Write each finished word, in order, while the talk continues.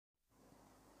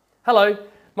Hello,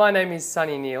 my name is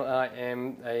Sunny Neal. I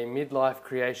am a midlife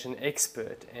creation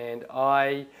expert and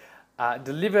I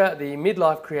deliver the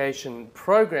midlife creation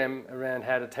program around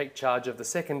how to take charge of the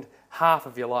second half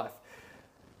of your life.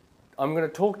 I'm going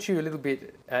to talk to you a little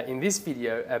bit in this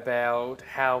video about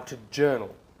how to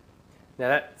journal. Now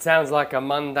that sounds like a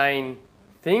mundane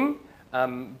thing,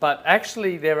 but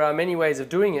actually there are many ways of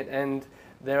doing it, and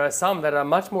there are some that are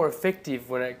much more effective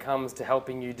when it comes to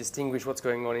helping you distinguish what's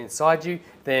going on inside you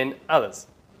than others.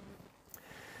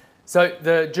 So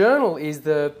the journal is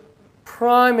the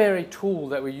primary tool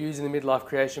that we use in the midlife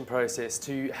creation process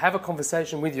to have a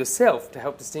conversation with yourself to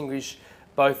help distinguish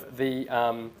both the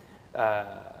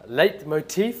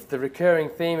leitmotif, the recurring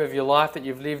theme of your life that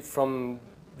you've lived from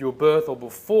your birth or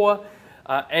before,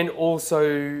 and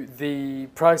also the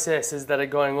processes that are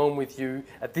going on with you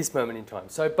at this moment in time.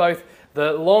 So both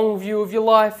the long view of your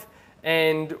life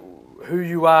and who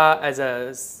you are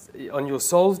on your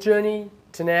soul's journey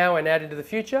to now and out into the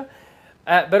future,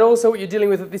 but also what you're dealing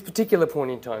with at this particular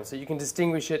point in time, so you can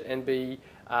distinguish it and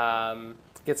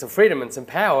get some freedom and some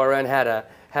power around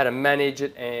how to manage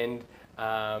it and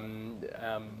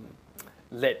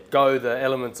let go the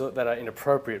elements that are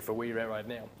inappropriate for where you're at right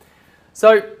now.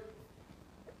 So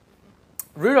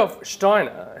Rudolf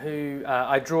Steiner, who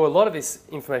I draw a lot of this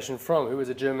information from, who was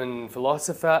a German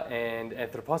philosopher and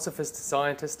anthroposophist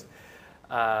scientist,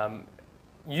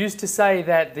 used to say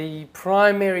that the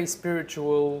primary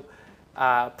spiritual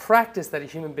practice that a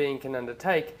human being can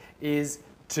undertake is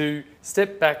to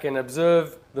step back and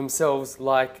observe themselves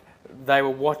like they were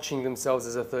watching themselves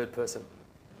as a third person.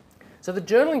 So the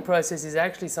journaling process is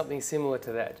actually something similar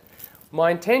to that.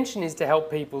 My intention is to help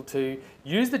people to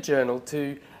use the journal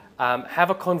to have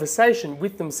a conversation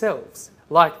with themselves,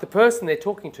 like the person they're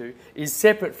talking to is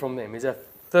separate from them, is a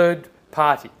third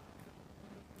party.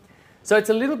 So it's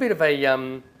a little bit of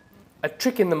a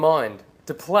trick in the mind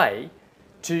to play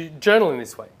to journal in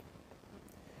this way.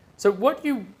 So what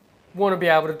you want to be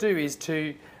able to do is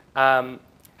to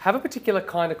have a particular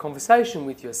kind of conversation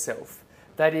with yourself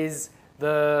that is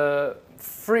the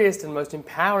freest and most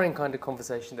empowering kind of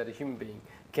conversation that a human being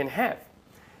can have.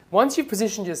 Once you've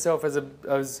positioned yourself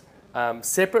as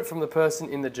separate from the person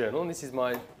in the journal, and this is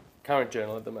my current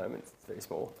journal at the moment, it's very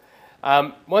small.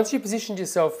 Once you've positioned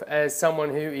yourself as someone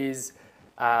who is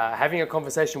having a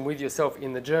conversation with yourself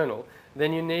in the journal,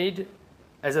 then you need,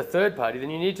 as a third party, then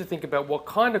you need to think about what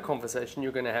kind of conversation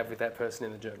you're going to have with that person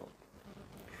in the journal.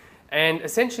 And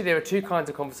essentially there are two kinds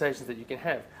of conversations that you can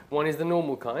have. One is the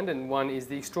normal kind and one is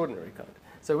the extraordinary kind.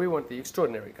 So we want the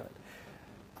extraordinary kind.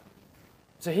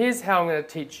 So here's how I'm going to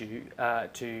teach you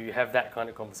to have that kind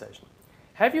of conversation.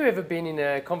 Have you ever been in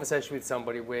a conversation with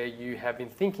somebody where you have been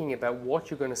thinking about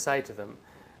what you're going to say to them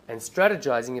and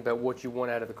strategizing about what you want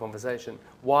out of the conversation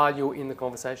while you're in the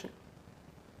conversation?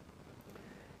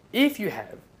 If you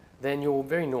have, then you're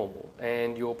very normal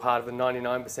and you're part of the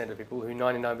 99% of people who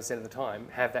 99% of the time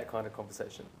have that kind of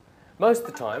conversation. Most of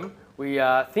the time we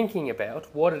are thinking about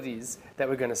what it is that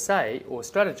we're going to say or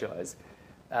strategize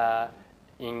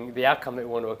in the outcome that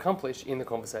we want to accomplish in the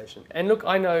conversation. And look,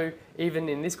 I know even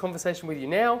in this conversation with you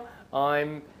now,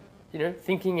 I'm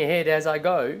thinking ahead as I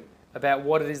go about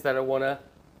what it is that I want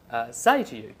to say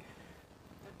to you.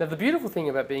 Now the beautiful thing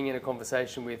about being in a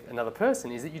conversation with another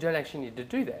person is that you don't actually need to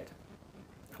do that.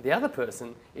 The other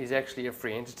person is actually a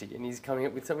free entity and he's coming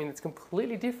up with something that's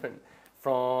completely different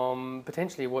from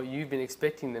potentially what you've been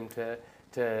expecting them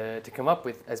to come up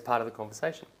with as part of the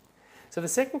conversation. So the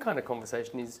second kind of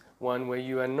conversation is one where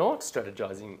you are not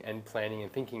strategizing and planning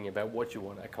and thinking about what you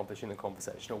want to accomplish in the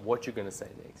conversation or what you're going to say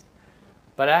next,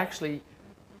 but actually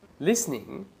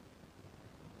listening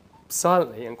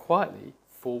silently and quietly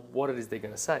for what it is they're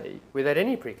going to say without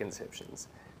any preconceptions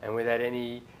and without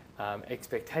any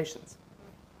expectations.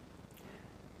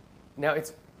 Now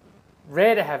it's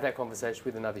rare to have that conversation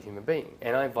with another human being,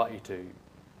 and I invite you to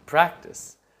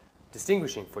practice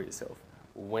distinguishing for yourself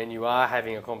when you are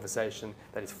having a conversation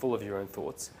that is full of your own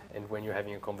thoughts and when you're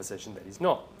having a conversation that is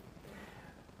not.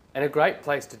 And a great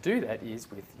place to do that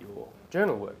is with your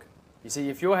journal work. You see,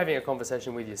 if you're having a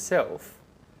conversation with yourself,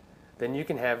 then you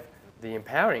can have the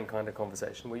empowering kind of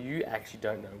conversation where you actually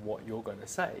don't know what you're going to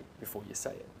say before you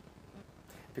say it.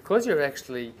 Because you're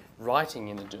actually writing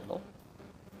in a journal,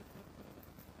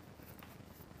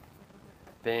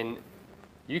 then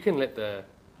you can let the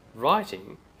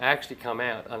writing actually come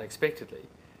out unexpectedly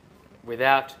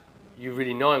without you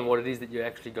really knowing what it is that you're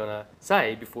actually going to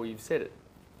say before you've said it.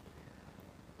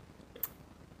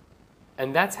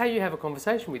 And that's how you have a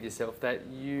conversation with yourself that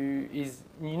is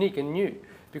unique and new,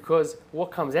 because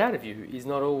what comes out of you is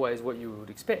not always what you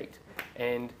would expect.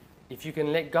 And if you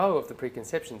can let go of the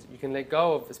preconceptions, you can let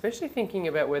go of especially thinking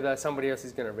about whether somebody else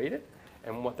is going to read it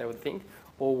and what they would think,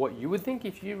 or what you would think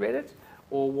if you read it,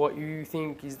 or what you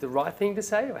think is the right thing to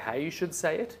say, or how you should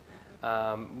say it.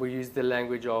 We use the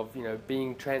language of,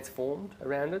 being transformed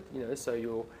around it, so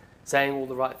you're saying all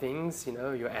the right things,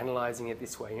 you're analysing it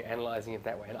this way, you're analysing it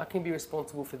that way, and I can be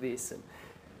responsible for this. And,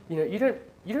 you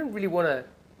don't really want to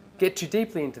get too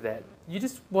deeply into that. You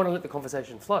just want to let the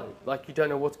conversation flow, like you don't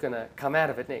know what's going to come out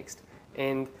of it next,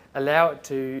 and allow it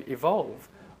to evolve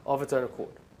of its own accord.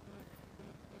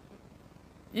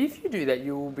 If you do that,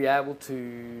 you will be able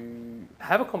to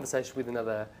have a conversation with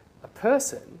a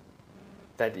person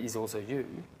that is also you,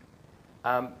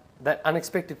 that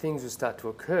unexpected things will start to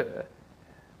occur,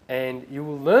 and you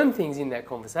will learn things in that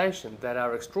conversation that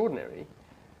are extraordinary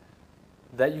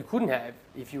that you couldn't have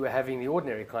if you were having the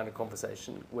ordinary kind of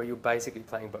conversation where you're basically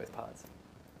playing both parts.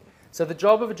 So the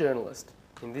job of a journalist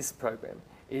in this program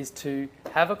is to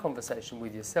have a conversation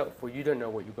with yourself where you don't know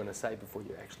what you're going to say before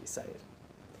you actually say it.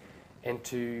 And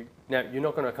now you're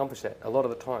not going to accomplish that a lot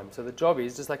of the time. So the job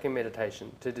is, just like in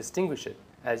meditation, to distinguish it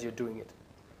as you're doing it.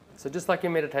 So just like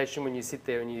in meditation, when you sit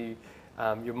there and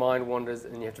your mind wanders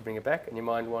and you have to bring it back, and your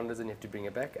mind wanders and you have to bring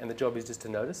it back, and the job is just to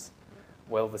notice.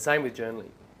 Well, the same with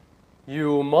journaling.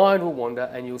 Your mind will wander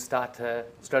and you'll start to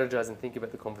strategize and think about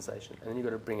the conversation, and then you've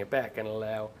got to bring it back and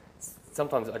allow.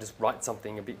 Sometimes I just write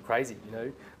something a bit crazy,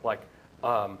 like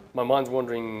my mind's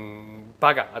wandering,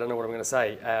 bugger, I don't know what I'm going to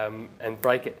say, and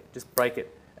break it, just break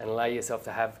it, and allow yourself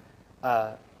to have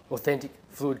authentic,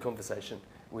 fluid conversation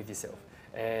with yourself.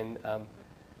 And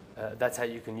that's how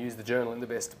you can use the journal in the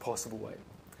best possible way.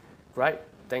 Great,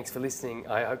 thanks for listening.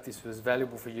 I hope this was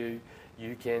valuable for you.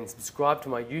 You can subscribe to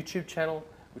my YouTube channel,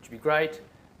 which would be great.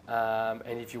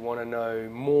 And if you want to know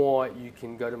more, you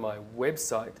can go to my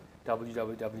website,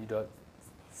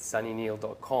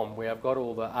 www.sunnyneil.com, where I've got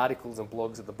all the articles and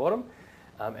blogs at the bottom,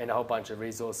 and a whole bunch of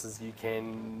resources you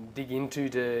can dig into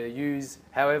to use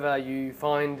however you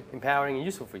find empowering and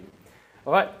useful for you.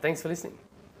 All right, thanks for listening.